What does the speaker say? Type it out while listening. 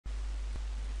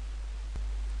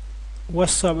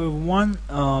What's up, everyone?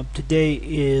 Today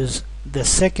is the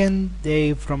second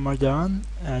day from Ramadan,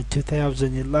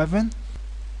 2011.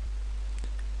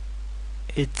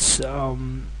 It's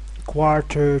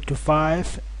quarter to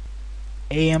 5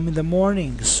 a.m. in the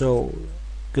morning. So,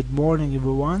 good morning,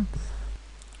 everyone.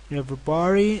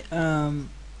 Everybody.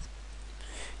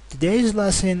 Today's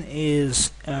lesson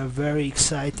is very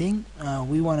exciting.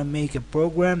 We want to make a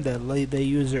program that let the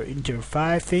user enter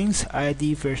 5 things: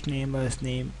 ID, first name, last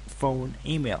name, phone,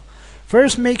 email.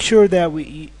 First, make sure that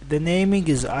the naming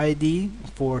is ID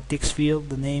for text field.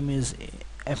 The name is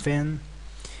FN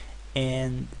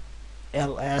and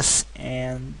LS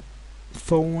and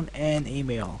phone and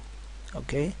email.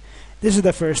 Okay, this is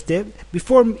the first step.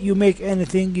 Before you make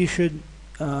anything, you should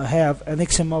have an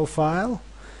XML file.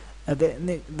 The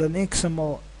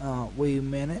XML. Wait a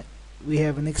minute. We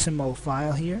have an XML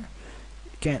file here.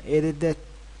 You can edit that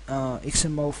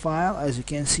XML file. As you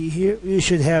can see here, you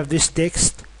should have this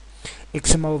text,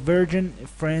 XML version,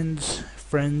 friends.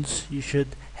 You should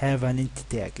have an empty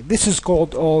tag. This is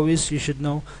called always. You should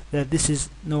know that this is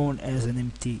known as an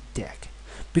empty tag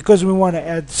because we want to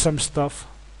add some stuff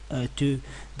to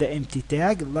the empty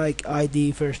tag, like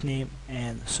ID, first name,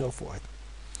 and so forth.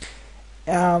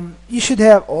 You should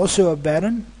have also a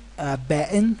button,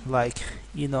 like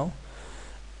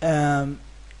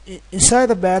inside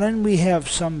the button we have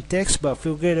some text, but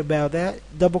forget about that.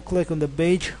 Double click on the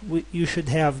page. You should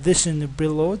have this in the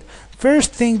preload.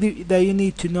 First thing that you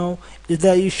need to know is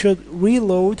that you should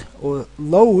reload or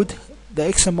load the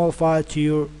XML file to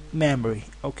your memory.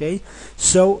 Okay,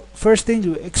 so first thing,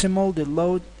 you XML the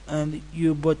load and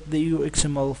you put your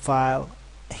XML file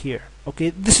here. Okay,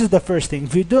 this is the first thing.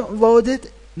 If you don't load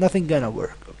it, nothing gonna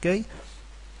work. Okay,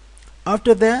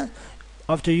 after that,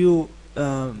 after you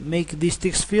make this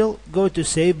text field, go to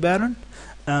save button.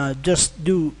 Just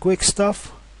do quick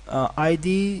stuff.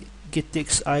 ID, get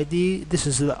text ID. This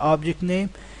is the object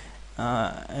name,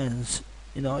 and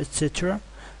etc.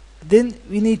 Then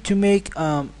we need to make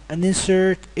an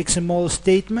insert XML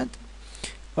statement.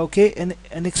 Okay, an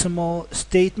XML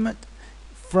statement.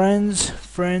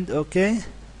 Friend. Okay.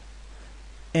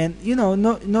 And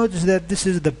notice that this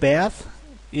is the path,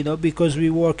 because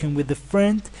we're working with the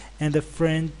friend, and the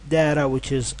friend data,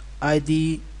 which is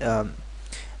ID, FN,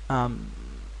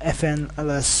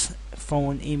 LS,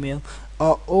 phone, email,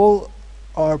 all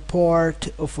are part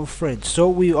of a friend. So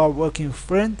we are working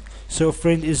friend. So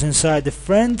friend is inside the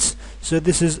friends. So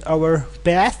this is our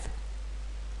path.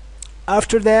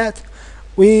 After that,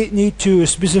 we need to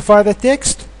specify the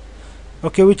text,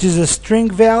 okay, which is a string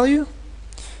value.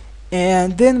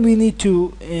 And then we need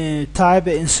to type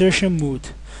an insertion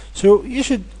mode. So you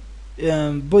should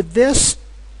put this,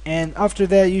 and after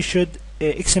that you should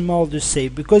XML to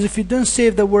save, because if you don't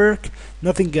save the work,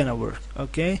 nothing gonna work.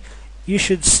 Okay, you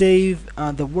should save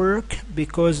the work,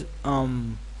 because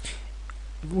when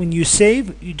you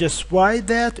save, you just write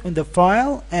that in the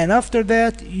file, and after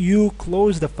that you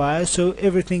close the file, so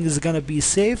everything is gonna be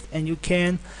saved and you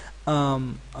can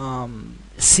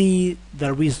see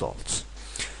the results.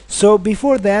 So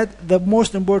before that, the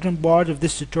most important part of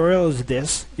this tutorial is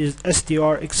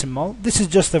str_xml. This is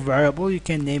just a variable. You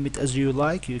can name it as you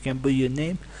like. You can put your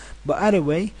name. But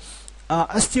anyway,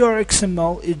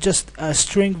 str_xml is just a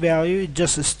string value. It's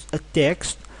just a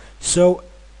text. So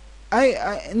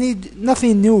I need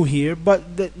nothing new here.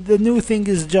 But the new thing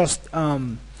is just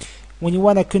when you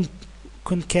want to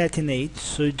concatenate.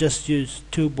 So you just use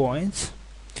 2 points.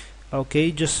 Okay,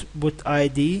 just put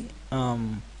ID.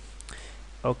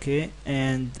 Okay,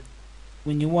 and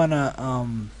when you wanna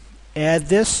add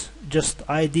this, just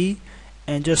ID,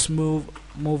 and just move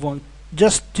on,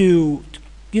 just to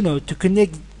to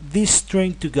connect this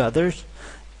string together,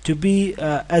 to be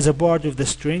as a part of the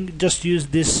string. Just use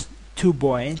this 2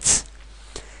 points,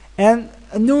 and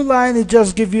a new line, it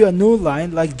just give you a new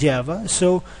line like Java.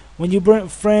 So when you bring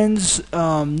friends,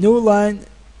 new line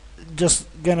just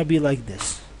gonna be like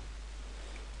this.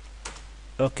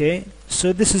 Okay,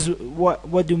 so this is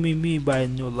what do we mean by a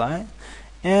new line.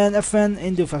 And FN,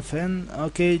 end of FN.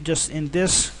 Okay, just in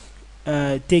this,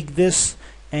 take this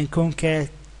and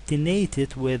concatenate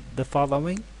it with the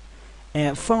following,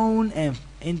 and phone, and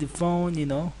in the phone,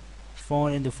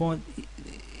 phone, in the phone,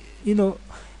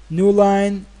 new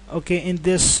line. Okay, in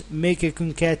this, make a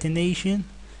concatenation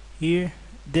here,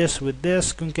 this with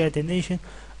this concatenation.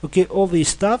 Okay, all this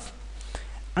stuff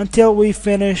until we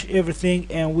finish everything,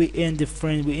 and we end the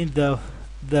friend, we end the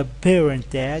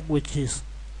parent tag, which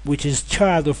is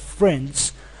child of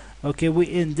friends. Okay,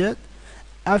 we end it.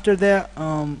 After that,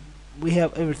 we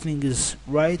have everything is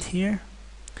right here,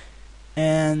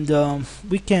 and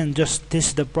we can just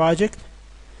test the project.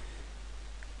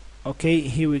 Okay,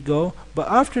 here we go. But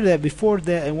after that, before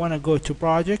that, I want to go to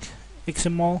project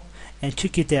XML and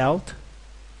check it out.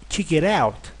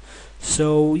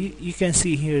 So you can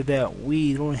see here that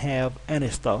we don't have any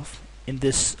stuff in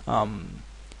this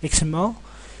XML.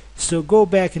 So go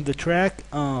back in the track,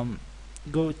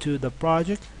 go to the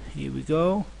project. Here we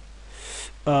go.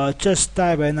 Just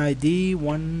type an ID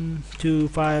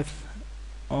 125.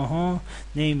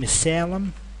 Name is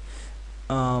Salem.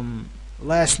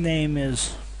 Last name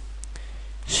is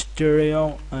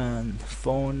Stereo, and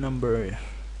phone number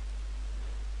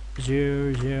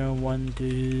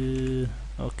 0012.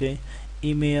 Okay,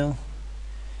 email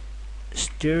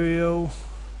Stereo,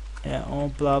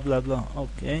 blah blah blah.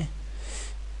 Okay,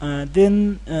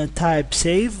 then type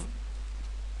save.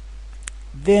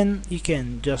 Then you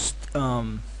can just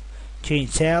change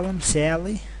Salem,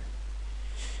 Sally,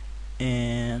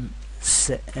 and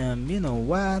you know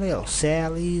what else?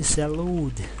 Sally,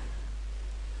 Salud.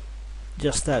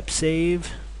 Just type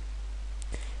save,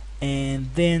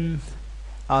 and then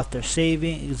after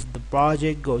saving is the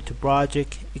project. Go to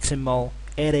project XML,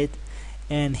 edit,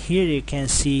 and here you can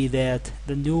see that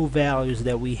the new values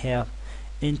that we have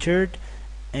entered,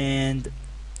 and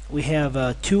we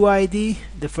have two ID.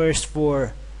 The first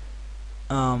for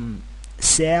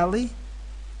Sally,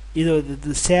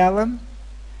 the Salem,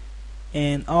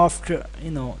 and after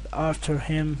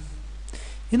him,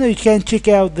 you can check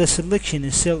out the selection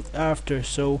is select after,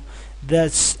 so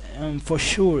that's for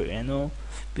sure,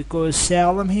 because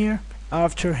Salem here,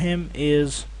 after him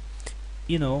is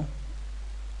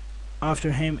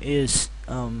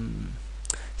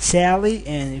Sally,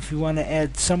 and if you want to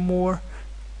add some more,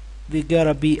 they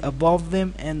gotta be above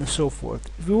them and so forth.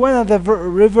 If you want the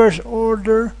reverse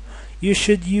order, you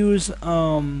should use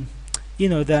the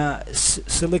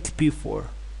select before.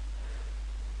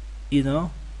 You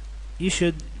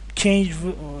should change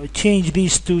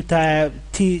these two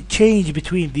change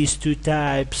between these two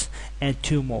types and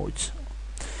two modes.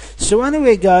 So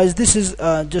anyway, guys, this is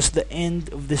just the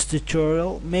end of this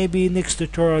tutorial. Maybe next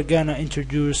tutorial gonna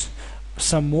introduce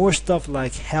some more stuff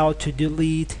like how to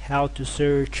delete, how to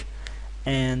search,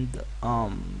 and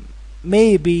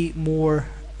maybe more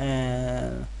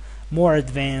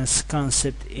advanced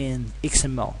concept in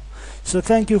XML. So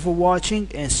thank you for watching,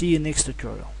 and see you next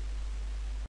tutorial.